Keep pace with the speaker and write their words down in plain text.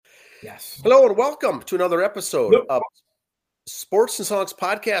Yes. Hello and welcome to another episode Yep. of Sports and Songs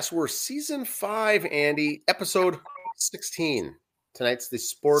Podcast. We're season 5, Andy, episode 16. Tonight's the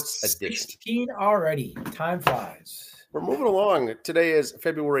sports edition. 16 already. Time flies. We're moving along. Today is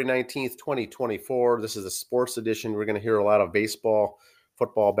February 19th, 2024. This is the sports edition. We're going to hear a lot of baseball,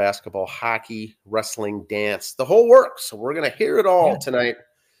 football, basketball, hockey, wrestling, dance, the whole works. So we're going to hear it all tonight.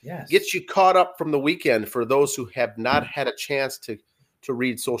 Yes. Get you caught up from the weekend for those who have not had a chance to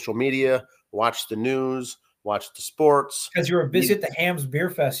read social media, watch the news, watch the sports. Because you were busy at the Hams Beer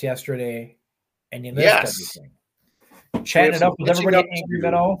Fest yesterday and you missed everything. Chatting it up with everybody at Angry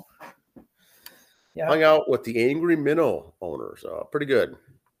Minnow. Yeah. Hung out with the Angry Minnow owners. Pretty good.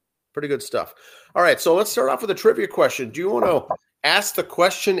 Pretty good stuff. All right, so let's start off with a trivia question. Do you want to ask the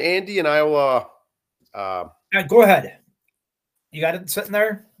question, Andy, and I will go ahead. You got it sitting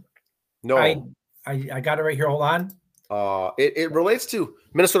there? No. I got it right here. Hold on. It relates to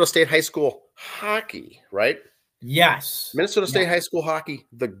Minnesota State High School hockey, right? Yes. Minnesota State High School hockey,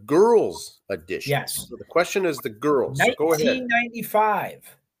 the girls edition. Yes. So the question is the girls.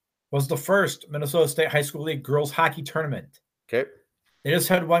 1995 was the first Minnesota State High School League girls hockey tournament. Okay. They just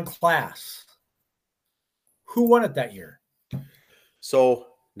had one class. Who won it that year? So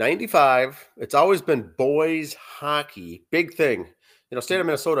 95, it's always been boys hockey. Big thing. State of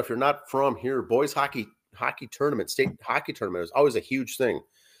Minnesota, if you're not from here, boys hockey tournament, state hockey tournament was always a huge thing.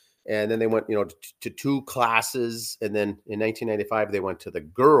 And then they went, to two classes. And then in 1995, they went to the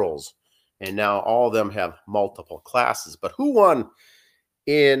girls. And now all of them have multiple classes. But who won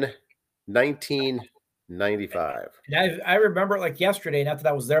in 1995? And I remember it like yesterday, not that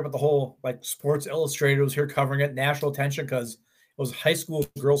I was there, but the whole Sports Illustrated was here covering it, national attention, because it was high school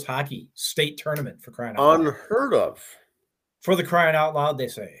girls hockey state tournament, for crying out loud. Unheard of. For the crying out loud, they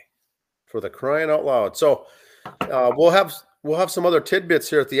say. For the crying out loud. So we'll have some other tidbits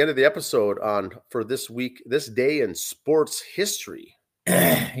here at the end of the episode for this week, this day in sports history.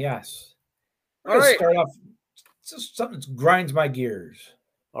 Yes. All right. Start off. It's just something that grinds my gears.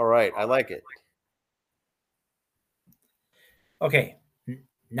 All right. I like it. Okay.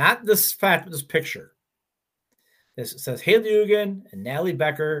 Not this fact, but this picture. This says Haley Dugan and Natalie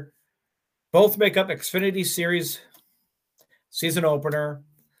Becker both make up Xfinity Series season opener.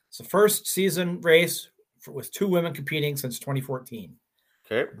 It's the first season race with two women competing since 2014.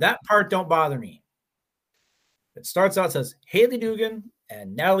 Okay. That part don't bother me. It starts out, it says Haley Dugan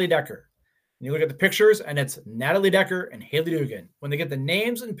and Natalie Decker. And you look at the pictures, and it's Natalie Decker and Haley Dugan. When they get the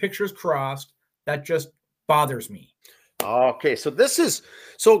names and pictures crossed, that just bothers me. Okay, so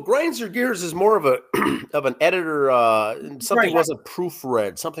grinds your gears is more of an editor. Something wasn't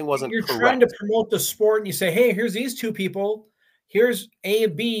proofread. Something wasn't. You're correct. Trying to promote the sport, and you say, "Hey, here's these two people. Here's A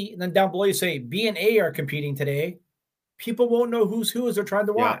and B," and then down below you say B and A are competing today. People won't know who's who as they're trying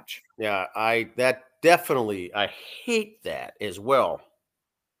to watch. Yeah, I hate that as well.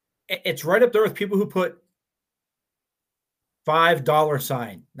 It's right up there with people who put $5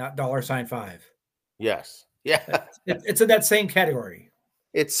 sign, not $5. Yes. Yeah. It's in that same category.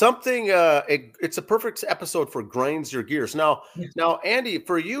 It's something, it's a perfect episode for grinds your gears. Now, Andy,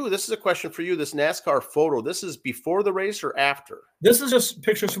 for you, this is a question for you, this NASCAR photo. This is before the race or after? This is just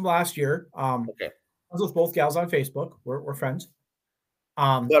pictures from last year. Okay. I was with both gals on Facebook. We're friends.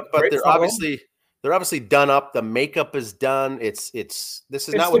 But they're obviously done up. The makeup is done. This is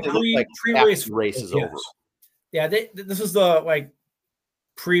not what they look like pre-race. The race is over. Yeah, this is the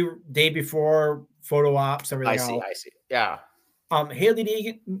day before photo ops, everything. I see. Yeah. Haley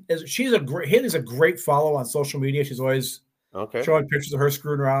Deegan Haley's a great follow on social media. She's always showing pictures of her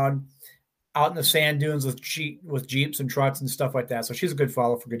screwing around out in the sand dunes with Jeeps and trucks and stuff like that. So she's a good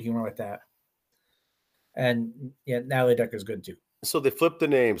follow for good humor like that. And Natalie Decker's good too. So they flipped the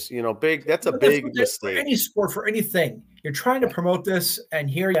names, big. That's a big mistake. For any sport, for anything, you're trying to promote this, and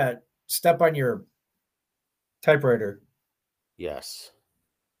here you step on your typewriter. Yes.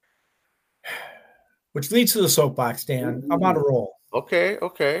 Which leads to the soapbox, Dan. I'm on a roll. Okay.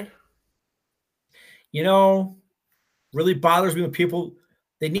 Really bothers me when people,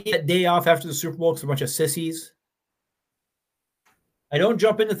 they need that day off after the Super Bowl because they're a bunch of sissies. I don't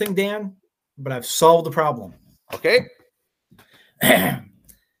jump into thing, Dan, but I've solved the problem. Okay. Add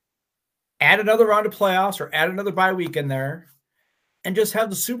another round of playoffs or add another bye week in there and just have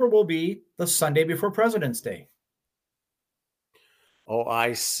the Super Bowl be the Sunday before President's Day. Oh,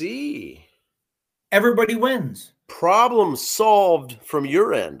 I see. Everybody wins. Problem solved from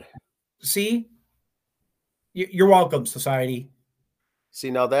your end. See? You're welcome, society. See,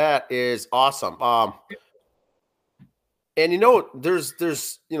 now that is awesome. And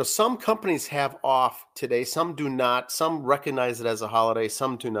there's some companies have off today, some do not. Some recognize it as a holiday,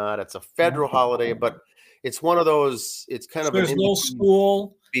 some do not. It's a federal holiday, but it's one of those. It's kind So of an there's no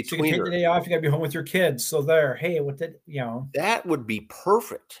school, so you can take the betweener. day off. You got to be home with your kids. So there, hey, That would be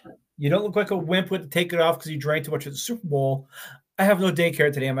perfect. you don't look like a wimp with to take it off because you drank too much at the Super Bowl. I have no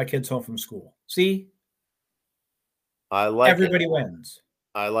daycare today, and my kid's home from school. See, I like everybody it. wins.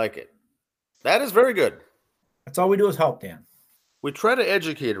 I like it. That is very good. That's all we do is help, Dan. We try to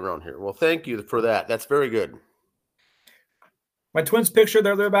educate around here. Well, thank you for that. That's very good. My twins picture,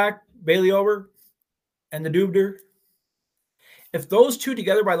 they're back, Bailey Over and the Doobder. If those two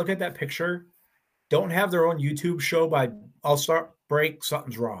together, by looking at that picture, don't have their own YouTube show by All-Star Break,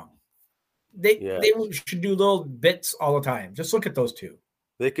 something's wrong. They should do little bits all the time. Just look at those two.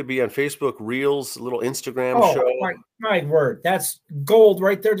 They could be on Facebook Reels, little Instagram show. My word. That's gold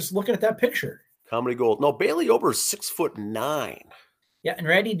right there, just looking at that picture. Comedy gold. No, Bailey Ober's 6'9". Yeah, and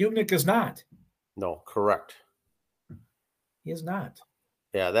Randy Dubnyk is not. No, correct. He is not.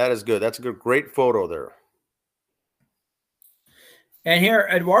 Yeah, that is good. That's a great photo there. And here,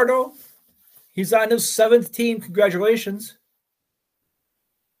 Eduardo, he's on his 7th team. Congratulations.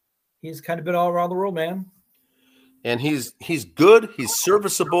 He's kind of been all around the world, man. And he's good. He's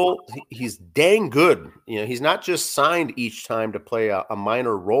serviceable. He's dang good. He's not just signed each time to play a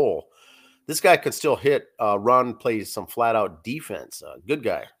minor role. This guy could still hit, run, play some flat out defense. Good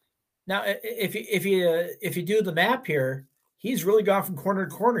guy. Now, if you do the map here, he's really gone from corner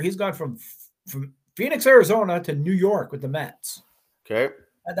to corner. He's gone from Phoenix, Arizona to New York with the Mets. Okay,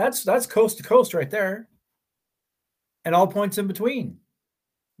 that's coast to coast right there, and all points in between.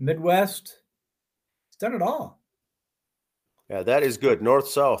 Midwest, he's done it all. Yeah, that is good. North,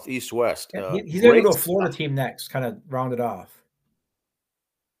 south, east, west. Yeah, he's going to go to a Florida team next, kind of round it off.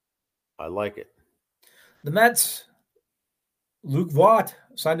 I like it. The Mets, Luke Voigt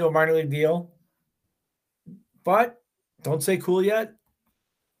signed to a minor league deal, but don't say cool yet.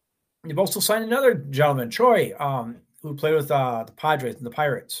 You've also signed another gentleman, Troy, who played with the Padres and the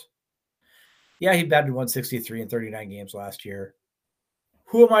Pirates. Yeah, he batted 163 in 39 games last year.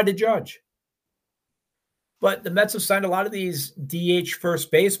 Who am I to judge? But the Mets have signed a lot of these DH first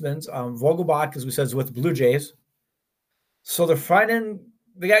basemen. Vogelbach, as we said, is with the Blue Jays. So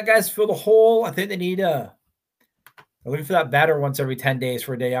they got guys to fill the hole. I think they need they're looking for that batter once every 10 days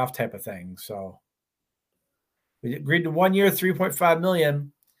for a day off type of thing. So we agreed to 1 year, $3.5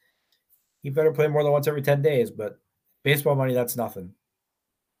 million. He better play more than once every 10 days, but baseball money, that's nothing.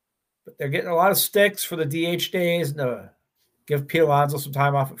 But they're getting a lot of sticks for the DH days and give Pete Alonso some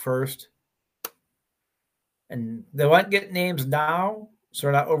time off at first. And they won't get names now, so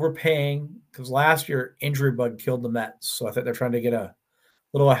they're not overpaying because last year injury bug killed the Mets. So I think they're trying to get a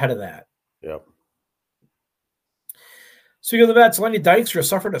little ahead of that. Yep. Speaking of the Mets, Lenny Dykstra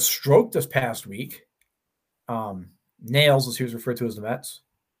suffered a stroke this past week. Nails, as he was referred to as the Mets.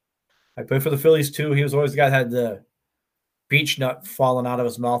 I played for the Phillies too. He was always the guy that had the beech nut falling out of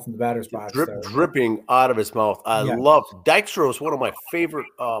his mouth in the batter's box. Dripping out of his mouth. I love Dykstra was one of my favorite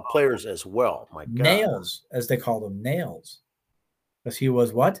players as well. My God. Nails, as they called him, nails. Because he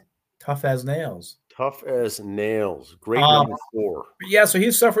was what? Tough as nails. Tough as nails. Great number 4. Yeah, so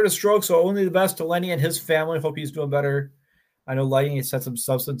he suffered a stroke, so only the best to Lenny and his family. Hope he's doing better. I know Lenny has had some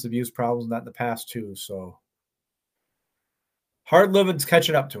substance abuse problems in the past too, so hard living's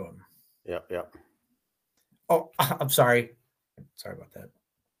catching up to him. Yep. Oh, I'm sorry. Sorry about that.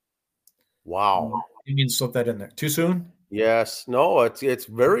 Wow. You mean slip that in there. Too soon? Yes. No, it's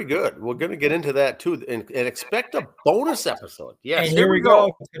very good. We're going to get into that too and expect a bonus episode. Yes. And here we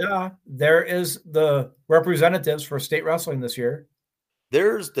go. Ta-da. There is the representatives for state wrestling this year.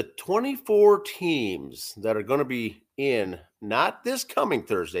 There's the 24 teams that are going to be in, not this coming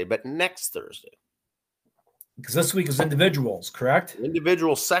Thursday, but next Thursday. Because this week is individuals, correct?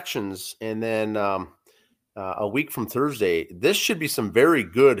 Individual sections, and then a week from Thursday. This should be some very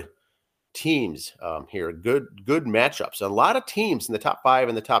good teams here. Good matchups. A lot of teams in the top 5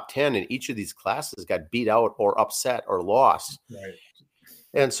 and the top 10 in each of these classes got beat out or upset or lost. Right.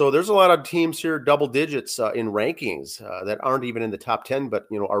 And so there's a lot of teams here, double digits in rankings that aren't even in the top 10, but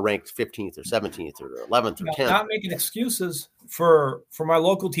are ranked 15th or 17th or 11th or 10th. Not making excuses for my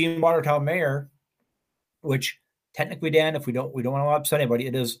local team, Watertown Mayor, which technically, Dan, if we don't want to upset anybody,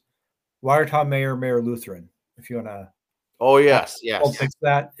 it is Watertown Mayor Lutheran. If you want to. Oh yes. I'll fix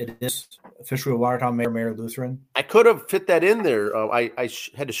that. It is officially Watertown Mayor Lutheran. I could have fit that in there. I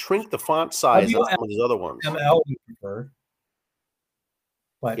had to shrink the font size of some of these other ones. ML we prefer.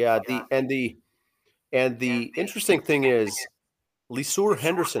 But yeah, the interesting thing is Lesueur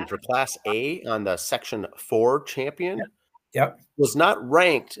Henderson for Class A on the Section 4 champion Yep. was not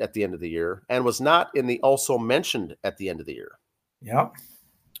ranked at the end of the year and was not in the also mentioned at the end of the year. Yep.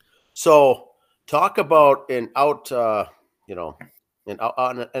 So talk about an outstate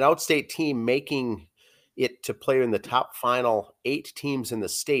team making it to play in the top final 8 teams in the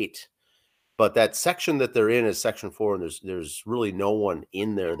state. But that section that they're in is Section 4, and there's really no one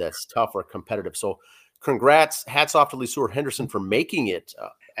in there that's tough or competitive. So congrats, hats off to Lesueur Henderson for making it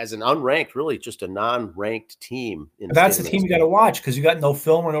as an unranked, really just a non-ranked team. But that's the team you got to watch because you got no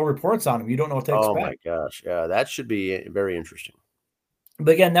film or no reports on them. You don't know what to expect. Oh, my gosh. Yeah, that should be very interesting.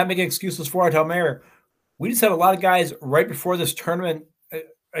 But again, not making excuses for it, Mayor. We just had a lot of guys right before this tournament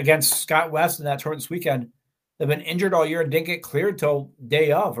against Scott West in that tournament this weekend that have been injured all year and didn't get cleared till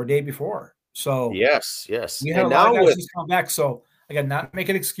day of or day before. So yes. We had a lot of guys just come back. So again, not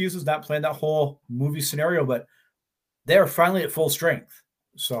making excuses, not playing that whole movie scenario, but they're finally at full strength.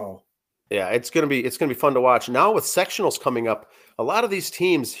 So yeah, it's gonna be fun to watch. Now with sectionals coming up, a lot of these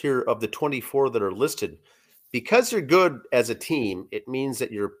teams here of the 24 that are listed, because you're good as a team, it means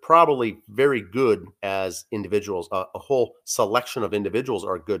that you're probably very good as individuals. A whole selection of individuals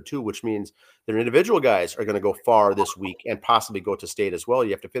are good too, which means their individual guys are going to go far this week and possibly go to state as well. You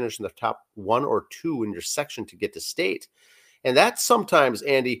have to finish in the top 1 or 2 in your section to get to state. And that's sometimes,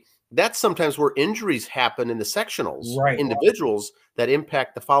 Andy, where injuries happen in the sectionals, right. Individuals that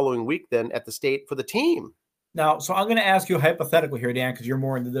impact the following week then at the state for the team. Now, so I'm going to ask you hypothetical here, Dan, because you're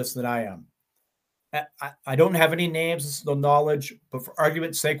more into this than I am. I don't have any names, no knowledge, but for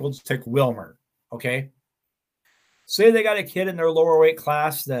argument's sake, we'll just take Wilmer, okay? Say they got a kid in their lower weight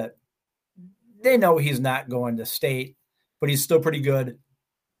class that they know he's not going to state, but he's still pretty good.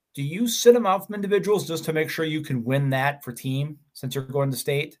 Do you sit him out from individuals just to make sure you can win that for team since you're going to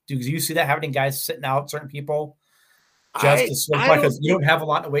state? Do you see that happening, guys sitting out certain people just to swing because you don't have a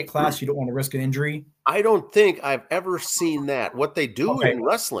lot in the weight class, you don't want to risk an injury? I don't think I've ever seen that. What they do in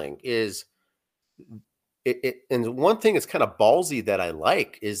wrestling is and one thing that's kind of ballsy that I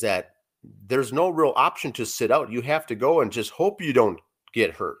like is that there's no real option to sit out. You have to go and just hope you don't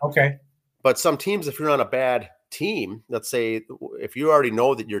get hurt. Okay. But some teams, if you're on a bad team, let's say if you already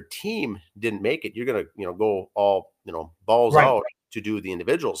know that your team didn't make it, you're going to, go all, balls out to do the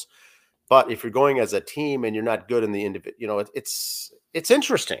individuals. But if you're going as a team and you're not good in the individual, it's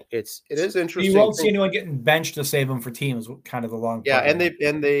interesting. It is interesting. You won't see anyone getting benched to save them for teams. Kind of the long. Yeah, and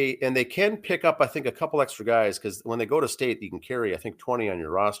they can pick up, I think, a couple extra guys because when they go to state, you can carry, I think, 20 on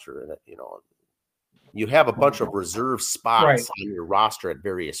your roster, and you have a bunch of reserve spots on your roster at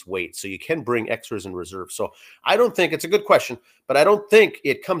various weights, so you can bring extras in reserve. So I don't think it's a good question, but I don't think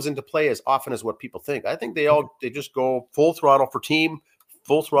it comes into play as often as what people think. I think they just go full throttle for team,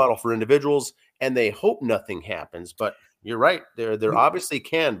 full throttle for individuals, and they hope nothing happens. But you're right, there obviously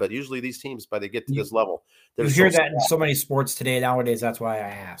can, but usually these teams, by they get to this level, you hear that in so many sports today nowadays. That's why I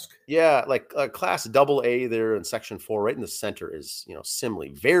ask. Yeah, like class AA there in Section 4, right in the center is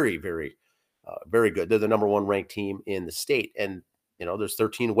Simley, very, very, very good. They're the number 1 ranked team in the state, and there's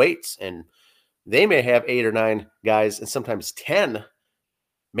 13 weights, and they may have 8 or 9 guys, and sometimes 10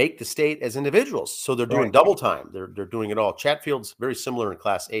 make the state as individuals. So they're doing double time. They're doing it all. Chatfield's very similar in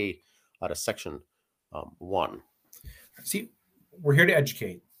Class A out of Section 1. See, we're here to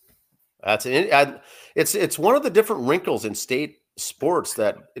educate. That's it. It's one of the different wrinkles in state sports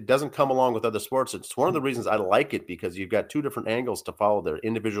that it doesn't come along with other sports. It's one of the reasons I like it because you've got 2 different angles to follow there,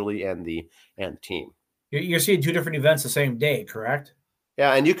 individually and the team. You're seeing 2 different events the same day, correct?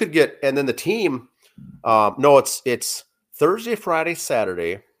 Yeah, and you could and then the team. No, it's Thursday, Friday,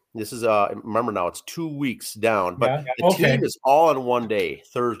 Saturday. This is remember now it's 2 weeks down, but the team is all on one day,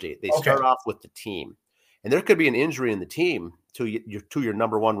 Thursday. They start off with the team. And there could be an injury in the team to your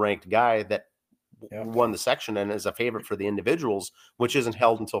number 1 ranked guy that won the section and is a favorite for the individuals, which isn't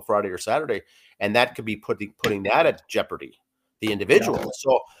held until Friday or Saturday. And that could be putting that at jeopardy, the individual. Yeah.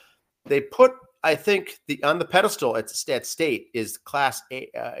 So they put, I think, on the pedestal at state is Class A,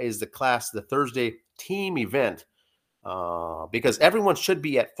 the Thursday team event, because everyone should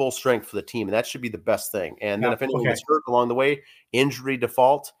be at full strength for the team, and that should be the best thing. And then if anyone gets hurt along the way, injury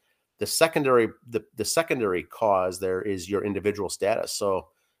default. The secondary cause there is your individual status. So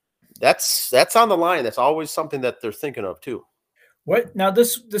that's on the line. That's always something that they're thinking of too. What now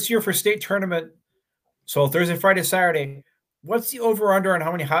this year for state tournament? So Thursday, Friday, Saturday. What's the over under on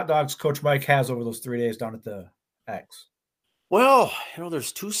how many hot dogs Coach Mike has over those 3 days down at the X? Well,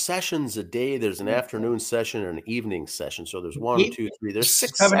 there's 2 sessions a day. There's an afternoon session and an evening session. So there's 1, 2, 3. There's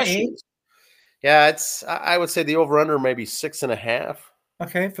 6 sessions. 8? Yeah, I would say the over under maybe 6.5.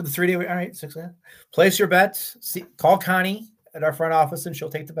 Okay, for the 3 day. All right, 6. Place your bets. Call Connie at our front office, and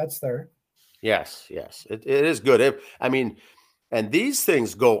she'll take the bets there. Yes, yes, it is good. I mean, and these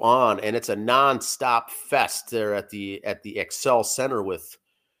things go on, and it's a nonstop fest there at the Excel Center with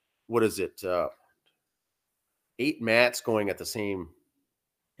what is it? 8 mats going at the same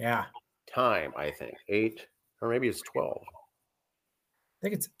Yeah, time. I think 8, or maybe it's 12. I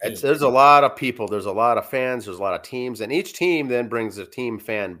think it's 8. There's a lot of people. There's a lot of fans. There's a lot of teams, and each team then brings a team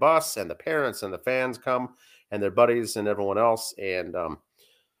fan bus, and the parents and the fans come, and their buddies and everyone else, and a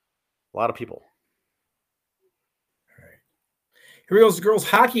lot of people. All right. Here goes girls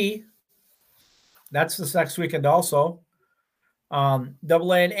hockey. That's this next weekend also.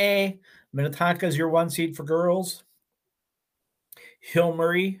 Double A and A. Minnetonka is your 1 seed for girls. Hill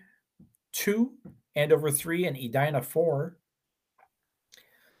Murray 2, Andover 3, and Edina 4.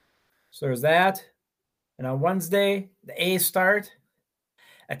 So there's that. And on Wednesday, the A start.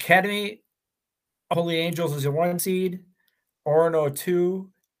 Academy Holy Angels is your 1 seed. Orono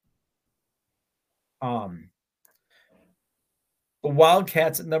 2. The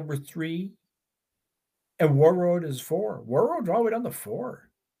Wildcats at number 3. And War Road is 4. War Road all the way down to 4.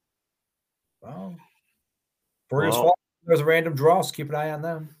 Wow. There's a random draw, so keep an eye on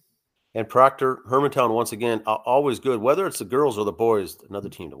them. And Proctor, Hermantown, once again, always good. Whether it's the girls or the boys, another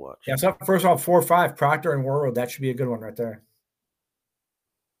team to watch. Yeah, so first off, 4-5, Proctor and War Road. That should be a good one right there.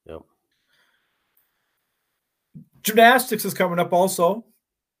 Yep. Gymnastics is coming up also,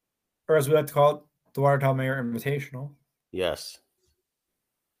 or as we like to call it, the Watertown Mayor Invitational. Yes.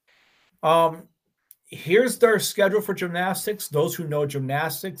 Here's their schedule for gymnastics. Those who know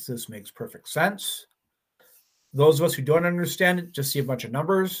gymnastics, this makes perfect sense. Those of us who don't understand it just see a bunch of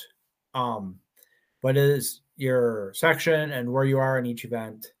numbers. But it is your section and where you are in each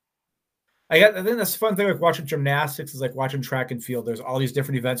event. I think that's the fun thing with watching gymnastics is like watching track and field. There's all these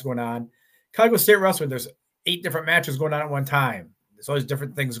different events going on. Kind of with state wrestling, there's 8 different matches going on at one time. There's always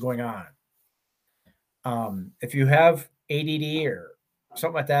different things going on. If you have ADD or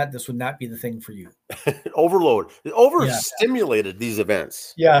something like that, this would not be the thing for you. Overload. Overstimulated these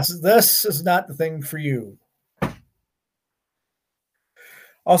events. Yes, this is not the thing for you.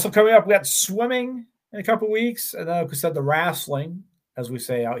 Also coming up, we got swimming in a couple weeks, and then like we said, the wrestling, as we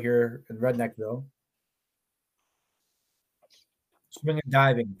say out here in Redneckville. Swimming and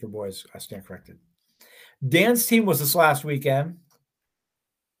diving for boys. I stand corrected. Dance team was this last weekend.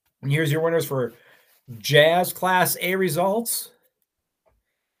 And here's your winners for Jazz Class A results.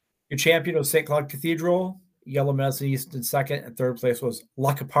 Your champion was St. Cloud Cathedral. Yellow Medicine East in second, and third place was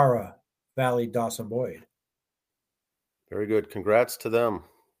La Capara Valley Dawson Boyd. Very good. Congrats to them.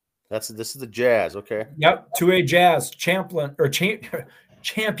 This is the Jazz, okay? Yep, 2A Jazz champion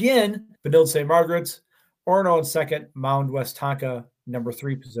Benilde St. Margaret's, Orono in second, Mound West Tonka number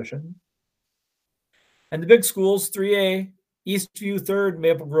 3 position. And the big schools, 3A, Eastview third,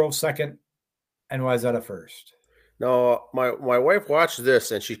 Maple Grove second, and Wayzata first. Now, my wife watched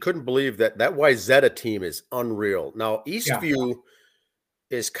this, and she couldn't believe that Wayzata team is unreal. Now, Eastview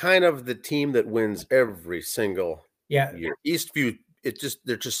is kind of the team that wins every single year. Eastview,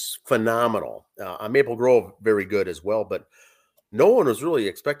 they're just phenomenal. Maple Grove, very good as well, but no one was really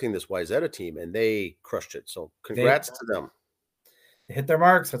expecting this Wayzata team, and they crushed it. So congrats to them. They hit their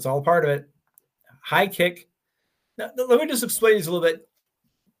marks. That's all part of it. High kick. Now, let me just explain this a little bit.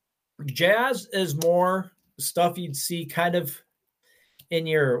 Jazz is more stuff you'd see kind of in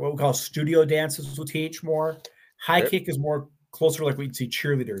your what we call studio dances will teach more. High kick is more closer like what you'd see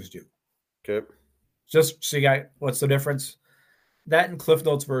cheerleaders do. Okay. Just so you got what's the difference? That and Cliff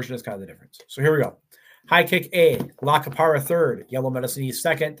Notes version is kind of the difference. So here we go. High kick A, La Capara third, Yellow Medicine East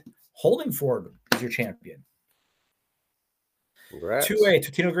second, Holding Ford is your champion. Congrats. 2A,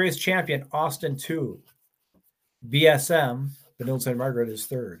 Totino Grace champion, Austin 2. BSM, Benilde St. Margaret is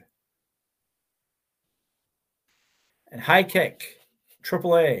third. And high kick,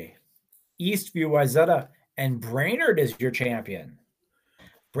 AAA, Eastview, Wayzata, and Brainerd is your champion.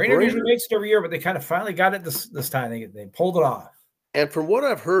 Brainerd usually makes it every year, but they kind of finally got it this time. They pulled it off. And from what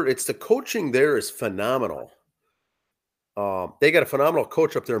I've heard, it's the coaching there is phenomenal. They got a phenomenal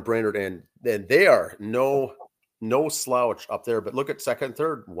coach up there in Brainerd, and they are no slouch up there. But look at second,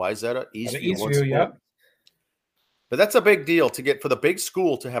 third, Wayzata, Eastview. Yep. But that's a big deal to get for the big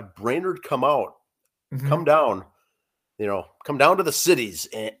school to have Brainerd come out, come down, come down to the cities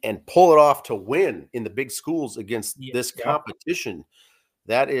and pull it off to win in the big schools against this competition.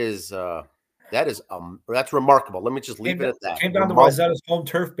 That's remarkable. Let me just leave it at that. Came down to Wayzata's home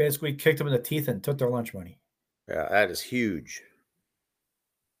turf, basically kicked them in the teeth and took their lunch money. Yeah, that is huge.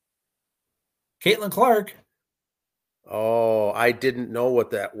 Caitlin Clark. Oh, I didn't know what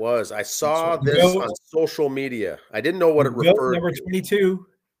that was. I saw this on social media. I didn't know what it referred number 22.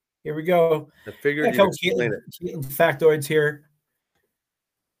 Here we go. I figured A you'd couple explain it. Caitlin factoids here.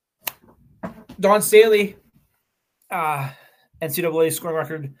 Dawn Staley, NCAA scoring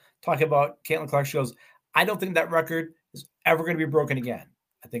record, talking about Caitlin Clark. She goes, I don't think that record is ever going to be broken again.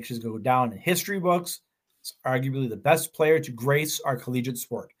 I think she's going to go down in history books. It's arguably the best player to grace our collegiate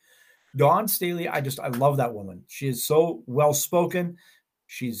sport. Dawn Staley, I love that woman. She is so well-spoken.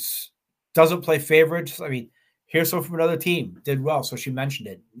 She's doesn't play favorites. I mean, here's someone from another team, did well, so she mentioned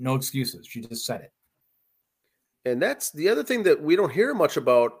it. No excuses. She just said it. And that's the other thing that we don't hear much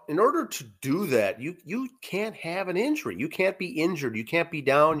about. In order to do that, you can't have an injury. You can't be injured. You can't be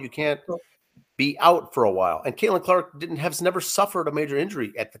down. You can't be out for a while. And Caitlin Clark has never suffered a major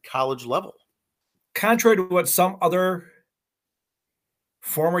injury at the college level. Contrary to what some other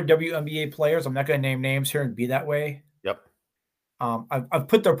former WNBA players, I'm not going to name names here and be that way. Yep. I've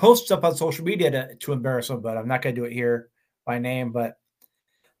put their posts up on social media to embarrass them, but I'm not going to do it here by name. But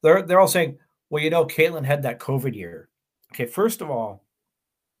they're all saying, well, Caitlin had that COVID year. Okay, first of all,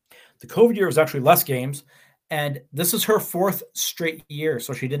 the COVID year was actually less games, and this is her 4th straight year,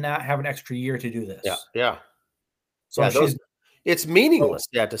 so she did not have an extra year to do this. Yeah. So it's meaningless,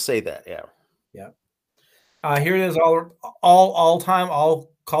 to say that. Yeah. Here it is, all time,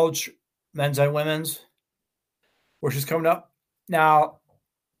 all college men's and women's, where she's coming up. Now,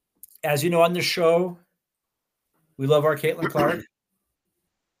 as you know on this show, we love our Caitlin Clark.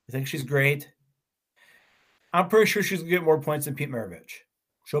 I think she's great. I'm pretty sure she's going to get more points than Pete Maravich.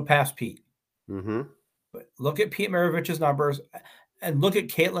 She'll pass Pete. Mm-hmm. But look at Pete Maravich's numbers and look at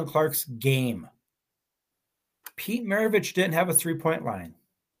Caitlin Clark's game. Pete Maravich didn't have a 3-point line.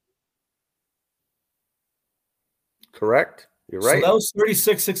 Correct. You're right. So those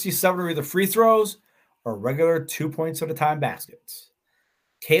 36-67 are either free throws or regular 2 points at a time baskets.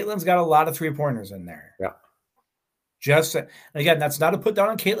 Caitlin's got a lot of 3-pointers in there. Yeah. And again, that's not a put down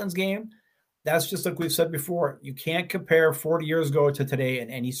on Caitlin's game. That's just like we've said before. You can't compare 40 years ago to today in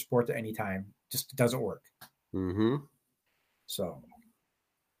any sport at any time. Just doesn't work. Mm-hmm. So,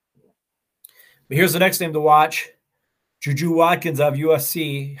 but here's the next name to watch. Juju Watkins of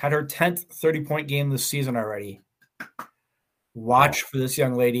USC had her 10th 30-point game this season already. Watch for this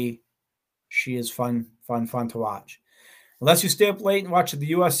young lady. She is fun to watch. Unless you stay up late and watch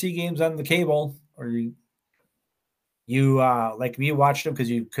the USC games on the cable, or you like me, watched them because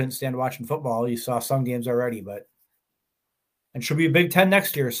you couldn't stand watching football. You saw some games already, and she'll be a Big Ten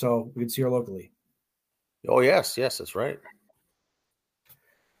next year, so we can see her locally. Oh, yes, that's right.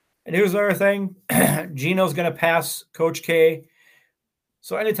 And here's another thing. Gino's going to pass Coach K.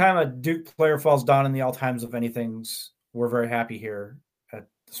 So anytime a Duke player falls down in the all-times of anything, we're very happy here at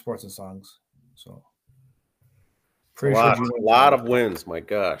the Sports and Songs. So a lot of wins, my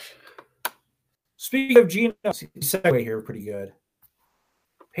gosh. Speaking of Gino, segue here pretty good.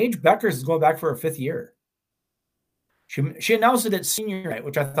 Paige Beckers is going back for her 5th year. She announced it at senior night,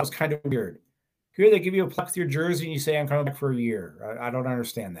 which I thought was kind of weird. Here they give you a plaque with your jersey and you say, I'm coming back for a year. I don't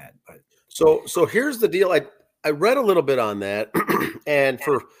understand that. But So here's the deal. I read a little bit on that, and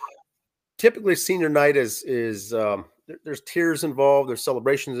for typically senior night is there's tears involved, there's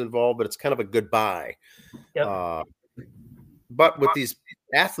celebrations involved, but it's kind of a goodbye. Yep. But with these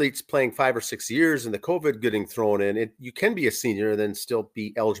athletes playing 5 or 6 years and the COVID getting thrown in, you can be a senior and then still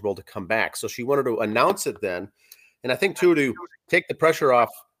be eligible to come back. So she wanted to announce it then. And I think, too, to take the pressure off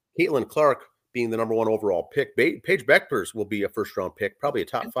Caitlin Clark being the number 1 overall pick, Paige Beckers will be a first-round pick, probably a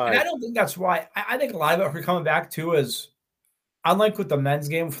top 5. And I don't think that's why. I think a lot of it, her coming back, too, is unlike with the men's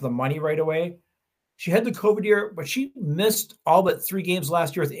game for the money right away, she had the COVID year, but she missed all but 3 games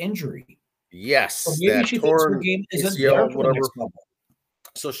last year with injury. Yes, so maybe she thinks her game isn't ACL, there for the next level.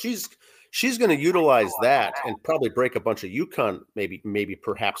 So she's going to utilize that and probably break a bunch of UConn, maybe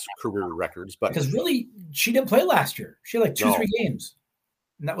perhaps career records. But because really, she didn't play last year. She had like 2-3 games,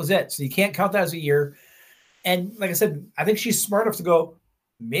 and that was it. So you can't count that as a year. And like I said, I think she's smart enough to go,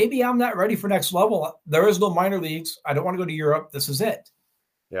 maybe I'm not ready for next level. There is no minor leagues. I don't want to go to Europe. This is it.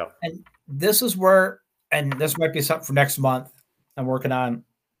 Yeah. And this is where, and this might be something for next month I'm working on,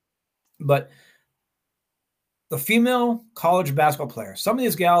 but the female college basketball players, some of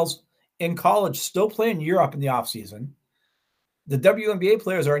these gals in college still play in Europe in the offseason. The WNBA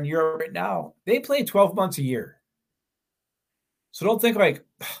players are in Europe right now. They play 12 months a year. So don't think like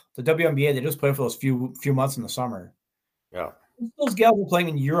the WNBA, they just play for those few months in the summer. Yeah. Those gals are playing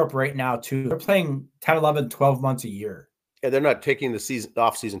in Europe right now too. They're playing 10, 11, 12 months a year. Yeah, they're not taking the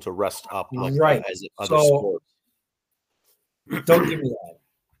off season to rest up like right. As other sports. Don't give me that.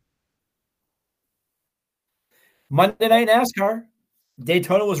 Monday night NASCAR.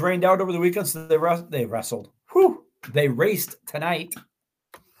 Daytona was rained out over the weekend, so they wrestled. They raced tonight.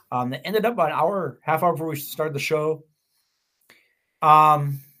 They ended up about an hour, half hour before we started the show.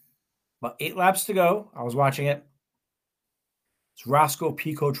 About 8 laps to go. I was watching it. As Roscoe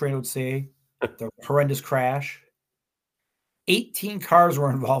P. Coltrane would say, the horrendous crash. 18 cars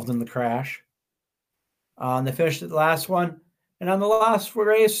were involved in the crash. They finished the last one. And on the last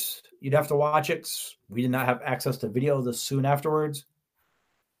race, you'd have to watch it. We did not have access to video this soon afterwards.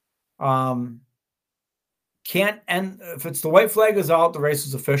 Can't end if it's the white flag is out, the race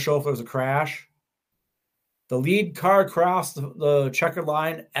is official. If there's a crash, the lead car crossed the checkered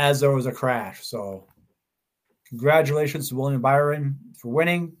line as there was a crash. So, congratulations to William Byron for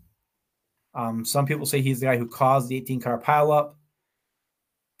winning. Some people say he's the guy who caused the 18-car pileup,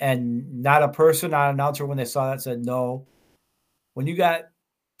 and not a person, not an announcer, when they saw that said no. When you got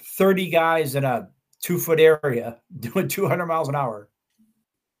 30 guys in a 2-foot area doing 200 miles an hour,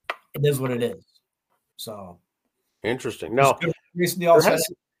 it is what it is. So interesting. Now,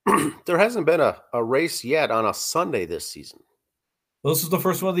 there hasn't been a race yet on a Sunday this season. Well, this is the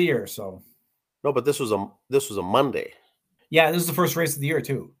first one of the year. So no, but this was a Monday. Yeah, this is the first race of the year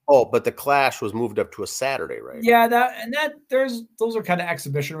too. Oh, but the Clash was moved up to a Saturday, right? Yeah, those are kind of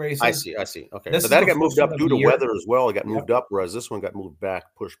exhibition races. I see. Okay, but that got moved up due to weather as well. It got moved up, whereas this one got moved back,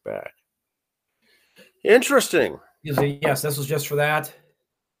 pushed back. Interesting. Yes, this was just for that.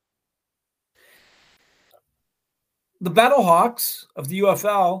 The Battlehawks of the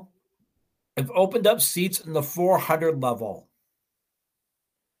UFL have opened up seats in the 400 level.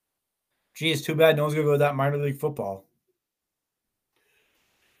 Geez, too bad no one's going to go to that minor league football.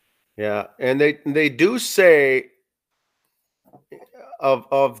 Yeah, and they do say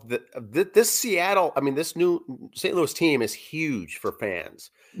of this Seattle, I mean, this new St. Louis team is huge for fans.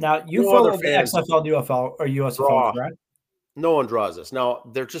 Now, you follow the XFL, UFL, or USFL, correct? No one draws this. Now,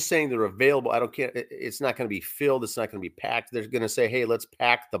 they're just saying they're available. I don't care. It's not going to be filled. It's not going to be packed. They're going to say, hey, let's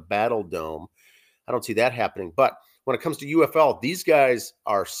pack the Battle Dome. I don't see that happening. But when it comes to UFL, these guys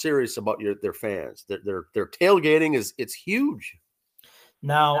are serious about their fans. Their tailgating it's huge.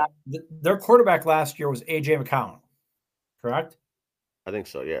 Now, their quarterback last year was A.J. McCown, correct? I think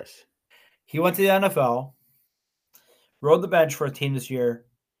so, yes. He went to the NFL, rode the bench for a team this year.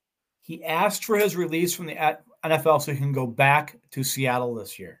 He asked for his release from the NFL so he can go back to Seattle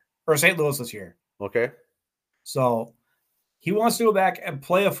this year, or St. Louis this year. Okay. So he wants to go back and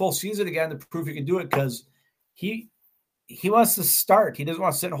play a full season again to prove he can do it because he wants to start. He doesn't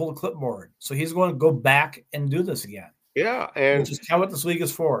want to sit and hold a clipboard. So he's going to go back and do this again. Yeah, and which is kind of what this league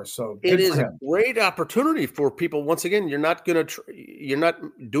is for. So it is a great opportunity for people. Once again, you're not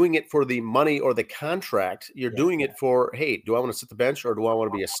doing it for the money or the contract. You're doing it for, hey, do I want to sit the bench or do I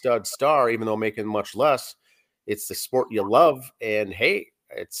want to be a stud star, even though making much less? It's the sport you love, and hey,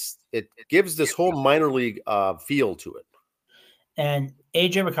 it gives this whole minor league feel to it. And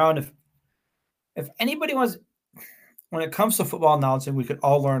AJ McCown, if anybody wants, when it comes to football announcing, we could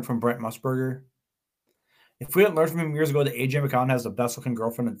all learn from Brent Musburger. If we didn't learn from him years ago that A.J. McCown has the best-looking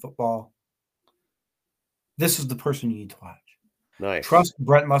girlfriend in football, this is the person you need to watch. Nice. Trust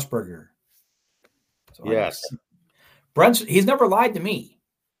Brent Musburger. So yes. He's never lied to me.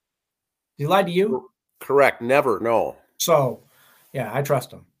 He lied to you? Correct. Never. No. So, yeah, I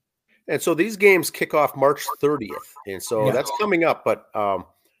trust him. And so these games kick off March 30th. And so that's coming up. But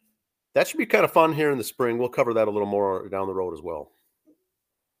that should be kind of fun here in the spring. We'll cover that a little more down the road as well.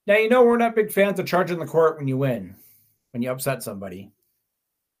 Now, we're not big fans of charging the court when you win, when you upset somebody.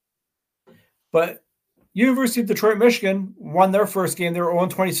 But University of Detroit, Michigan won their first game. They were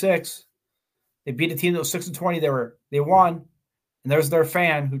 0-26. They beat a team that was 6-20. They won, and there's their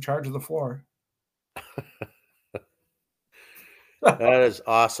fan who charged the floor. That is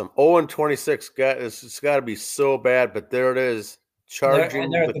awesome. 0-26. It's got to be so bad, but there it is.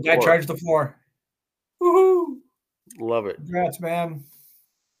 Charging the guy charged the floor. Woohoo! Love it. Congrats, man.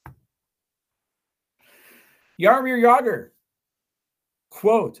 Jaromir Jagr,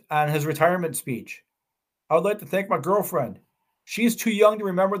 quote on his retirement speech, I would like to thank my girlfriend. She's too young to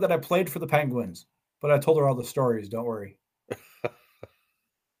remember that I played for the Penguins, but I told her all the stories. Don't worry.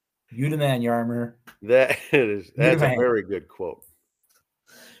 You the man, Jaromir. That's a very good quote.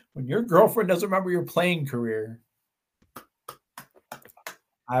 When your girlfriend doesn't remember your playing career,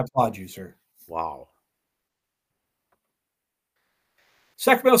 I applaud you, sir. Wow.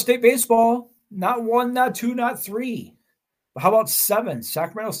 Sacramento State baseball. Not 1, not 2, not 3. But how about 7?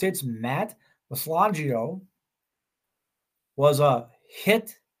 Sacramento State's Matt Maslangio was a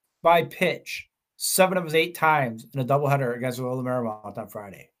hit by pitch 7 of his 8 times in a doubleheader against Loyola Marymount on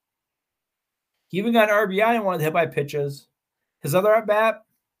Friday. He even got an RBI in one of the hit by pitches. His other at bat,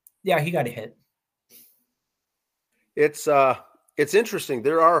 he got a hit. It's It's interesting.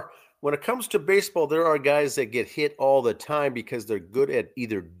 When it comes to baseball, there are guys that get hit all the time because they're good at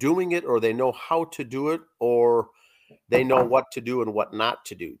either doing it or they know how to do it or they know what to do and what not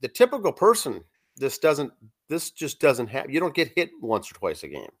to do. The typical person, this just doesn't happen. You don't get hit once or twice a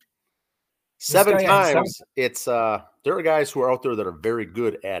game. Seven times, there are guys who are out there that are very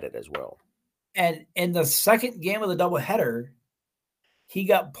good at it as well. And in the second game of the doubleheader, he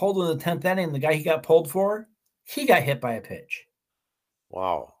got pulled in the 10th inning. The guy he got pulled for, he got hit by a pitch.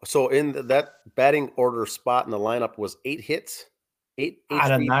 Wow. So in that batting order spot in the lineup was 8 hits? 8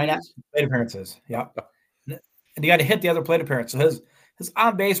 out of 9 plate appearances. Yep. And he got to hit the other plate appearance. So his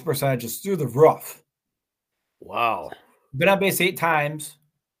on-base percentage is through the roof. Wow. Been on base 8 times,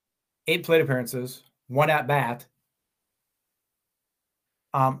 8 plate appearances, 1 at bat.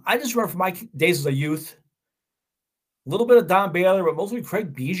 I just remember from my days as a youth, a little bit of Don Baylor, but mostly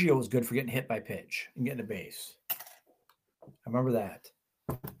Craig Biggio was good for getting hit by pitch and getting a base. I remember that.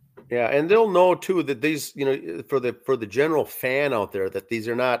 Yeah, and they'll know too that these, for the general fan out there, that these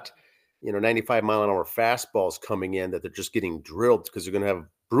are not, 95-mile-an-hour fastballs coming in, that they're just getting drilled because they're going to have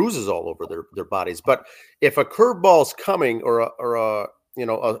bruises all over their bodies. But if a curveball's coming or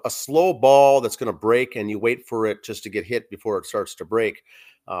a slow ball that's going to break and you wait for it just to get hit before it starts to break,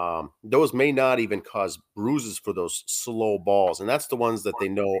 those may not even cause bruises for those slow balls. And that's the ones that they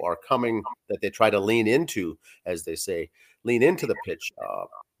know are coming, that they try to lean into, as they say, lean into the pitch.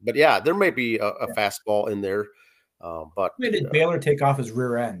 But yeah, there may be a fastball in there. But why did Baylor take off his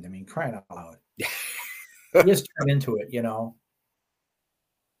rear end? I mean, crying out loud. He just turned into it,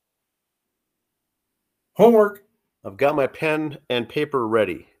 Homework. I've got my pen and paper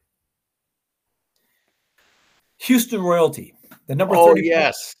ready. Houston Royalty. The number 30. Oh, 34.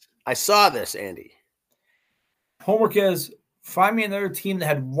 yes. I saw this, Andy. Homework is find me another team that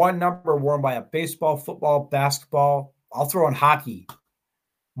had one number worn by a baseball, football, basketball. I'll throw in hockey.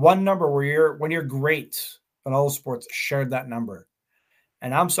 One number when you're great in all sports shared that number.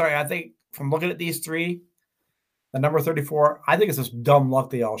 And I'm sorry, I think from looking at these three, the number 34, I think it's just dumb luck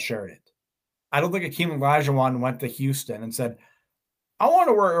they all shared it. I don't think Akeem Olajuwon went to Houston and said, I want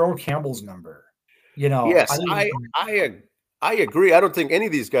to wear Earl Campbell's number. Yes, I agree. I don't think any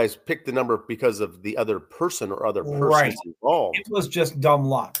of these guys picked the number because of the other person or other persons involved. It was just dumb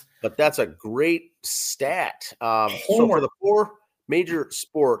luck. But that's a great stat. So for the 4 major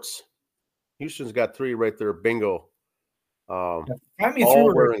sports, Houston's got 3 right there. Bingo. All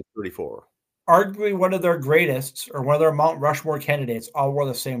wearing 34. Arguably one of their greatest or one of their Mount Rushmore candidates all wore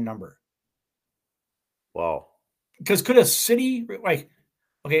the same number. Wow. Because could a city, like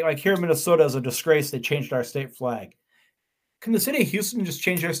here in Minnesota is a disgrace, they changed our state flag. Can the city of Houston just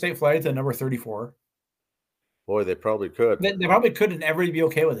change their state flag to number 34? Boy, they probably could. They probably could, and everybody be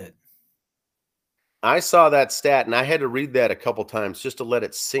okay with it. I saw that stat, and I had to read that a couple times just to let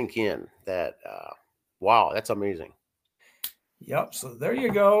it sink in. That, wow, that's amazing. Yep, so there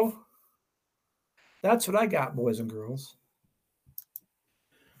you go. That's what I got, boys and girls.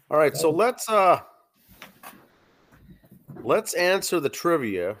 All right, so let's answer the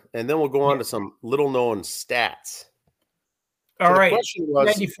trivia, and then we'll go on to some little-known stats. All right,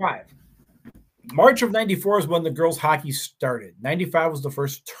 95. March of 94 is when the girls' hockey started. 95 was the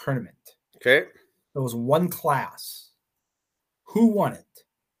first tournament. Okay. There was one class. Who won it?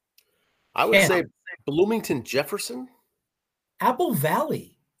 I would say Bloomington Jefferson. Apple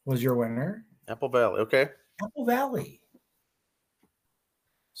Valley was your winner. Apple Valley, okay. Apple Valley.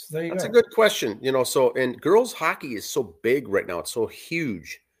 So there you go. That's a good question. And girls' hockey is so big right now. It's so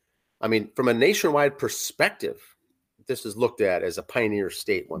huge. I mean, from a nationwide perspective, this is looked at as a pioneer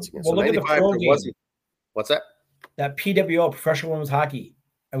state once again. Well, so look at the pro game. What's that? That PWL, Professional Women's Hockey.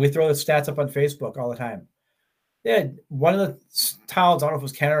 And we throw the stats up on Facebook all the time. They had one of the towns, I don't know if it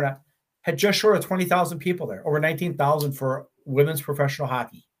was Canada or not, had just short of 20,000 people there, over 19,000 for women's professional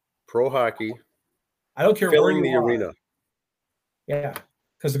hockey. Pro hockey. I don't care filling where you the arena. Yeah,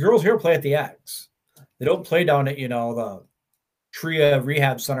 because the girls here play at the X. They don't play down at, the Tria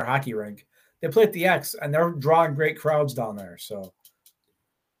Rehab Center hockey rink. They play at the X, and they're drawing great crowds down there. So,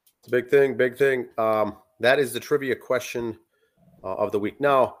 big thing. That is the trivia question of the week.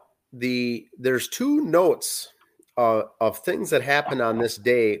 Now, there's 2 notes of things that happened on this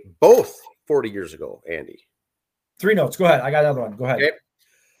day, both 40 years ago, Andy. 3 notes. Go ahead. I got another one. Go ahead. Okay.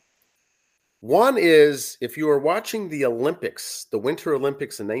 One is, if you were watching the Olympics, the Winter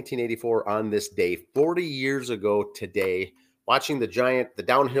Olympics in 1984 on this day, 40 years ago today, watching the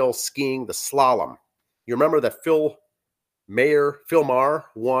downhill skiing, the slalom. You remember that Phil Maher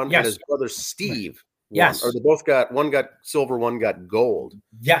won, and his brother Steve won. Yes. Or they both one got silver, one got gold.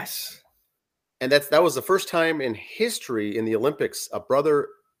 Yes. And that was the first time in history in the Olympics a brother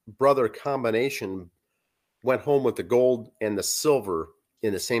combination went home with the gold and the silver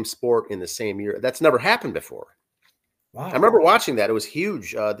in the same sport in the same year. That's never happened before. Wow. I remember watching that. It was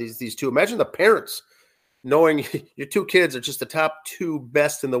huge. These two. Imagine the parents knowing your two kids are just the top two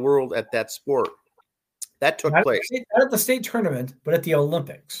best in the world at that sport. That took place. Not at the state tournament, but at the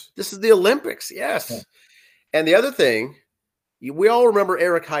Olympics. This is the Olympics, yes. Yeah. And the other thing, we all remember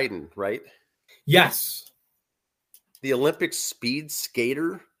Eric Heiden, right? Yes. The Olympic speed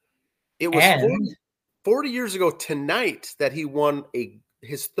skater. It was 40 years ago tonight that he won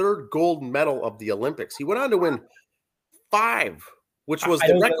his third gold medal of the Olympics. He went on to win 5, which was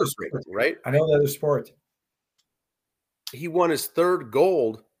the record break, right? I know the other sport. He won his third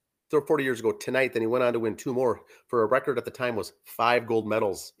gold 40 years ago tonight. Then he went on to win 2 more for a record at the time was 5 gold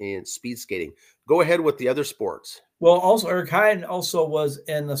medals in speed skating. Go ahead with the other sports. Well, also Eric Heiden also was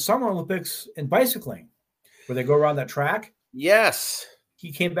in the Summer Olympics in bicycling, where they go around that track. Yes.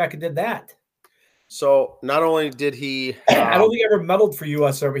 He came back and did that. So not only did he, I don't think he ever medaled for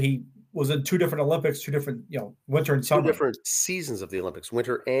U.S., but he was in 2 different Olympics, 2 different, winter and summer. 2 different seasons of the Olympics,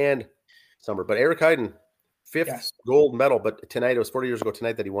 winter and summer. But Eric Heiden, 5th gold medal. But tonight, it was 40 years ago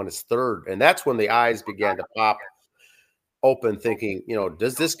tonight that he won his 3rd. And that's when the eyes began to pop open, thinking,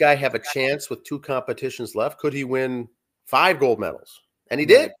 does this guy have a chance with 2 competitions left? Could he win 5 gold medals? And he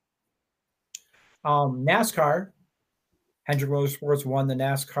did. NASCAR, Hendrick Motorsports won the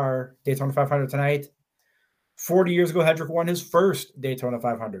NASCAR Daytona 500 tonight. 40 years ago, Hendrick won his first Daytona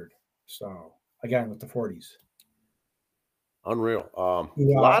 500. So, again, with the 40s. Unreal. A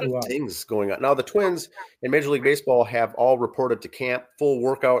lot of things going on. Now, the Twins in Major League Baseball have all reported to camp, full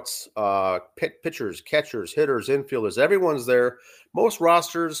workouts, pitchers, catchers, hitters, infielders. Everyone's there. Most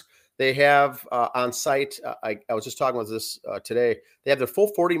rosters they have on site. I was just talking about this today. They have their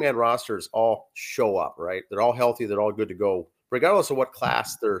full 40-man rosters all show up, right? They're all healthy. They're all good to go, regardless of what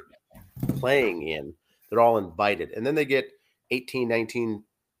class they're playing in. They're all invited. And then they get 18, 19,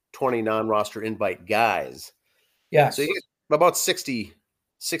 20 non-roster invite guys. Yes. So you get about 60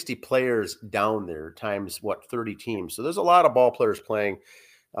 players down there times 30 teams. So there's a lot of ball players playing.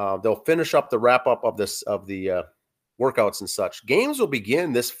 They'll finish up the wrap up of the workouts and such. Games will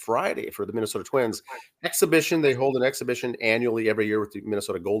begin this Friday for the Minnesota Twins. Exhibition. They hold an exhibition annually every year with the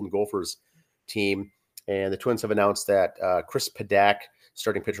Minnesota Golden Gophers team. And the Twins have announced that Chris Padak,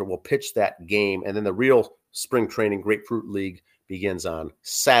 starting pitcher, will pitch that game. And then the real spring training Grapefruit League begins on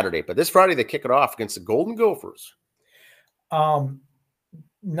Saturday. But this Friday, they kick it off against the Golden Gophers.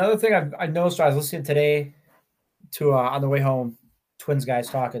 Another thing I noticed, I was listening today to on the way home, Twins guys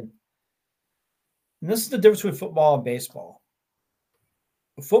talking. And this is the difference between football and baseball.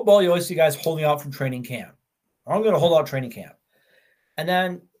 With football, you always see guys holding out from training camp. I'm going to hold out training camp. And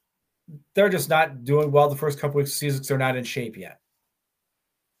then they're just not doing well the first couple weeks of the season because they're not in shape yet.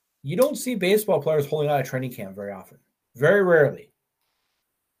 You don't see baseball players holding out of training camp very often. Very rarely.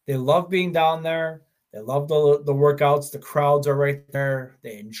 They love being down there. They love the workouts. The crowds are right there.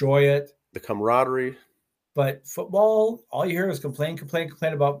 They enjoy it. The camaraderie. But football, all you hear is complain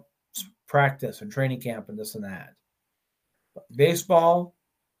about practice and training camp and this and that. But baseball,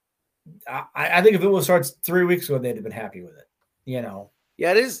 I think if it was starts 3 weeks ago, they'd have been happy with it.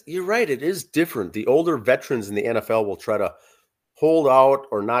 Yeah, it is. You're right. It is different. The older veterans in the NFL will try to hold out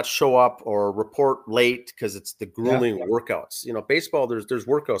or not show up or report late because it's the grueling workouts. Baseball, there's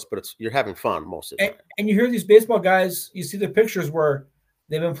workouts, but you're having fun most of the time. And you hear these baseball guys, you see the pictures where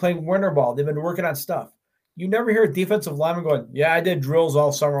they've been playing winter ball. They've been working on stuff. You never hear a defensive lineman going, yeah, I did drills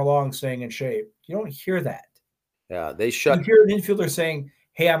all summer long staying in shape. You don't hear that. Yeah, You hear an infielder saying,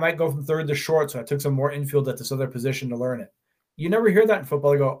 hey, I might go from third to short, so I took some more infield at this other position to learn it. You never hear that in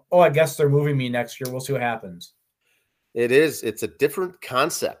football. They go, oh, I guess they're moving me next year. We'll see what happens. It is. It's a different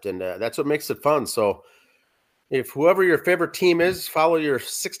concept, and that's what makes it fun. So if whoever your favorite team is, follow your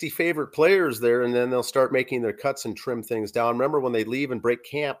 60 favorite players there, and then they'll start making their cuts and trim things down. Remember, when they leave and break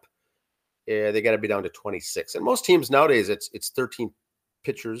camp, they got to be down to 26. And most teams nowadays, it's 13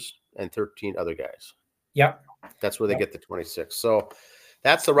 pitchers and 13 other guys. Yep. That's where they get the 26. So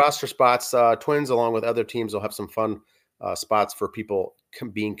that's the roster spots. Twins, along with other teams, will have some fun spots for people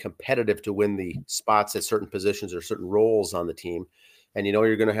being competitive to win the spots at certain positions or certain roles on the team. And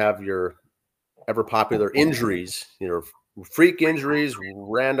you're going to have your ever popular injuries, freak injuries,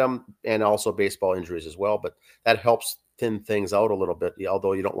 random, and also baseball injuries as well. But that helps thin things out a little bit,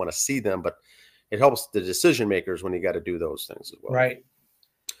 although you don't want to see them, but it helps the decision makers when you got to do those things as well. Right.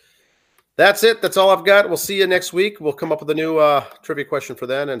 That's it. That's all I've got. We'll see you next week. We'll come up with a new trivia question for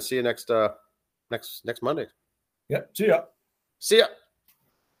then, and see you next Monday. Yep. See ya. See ya.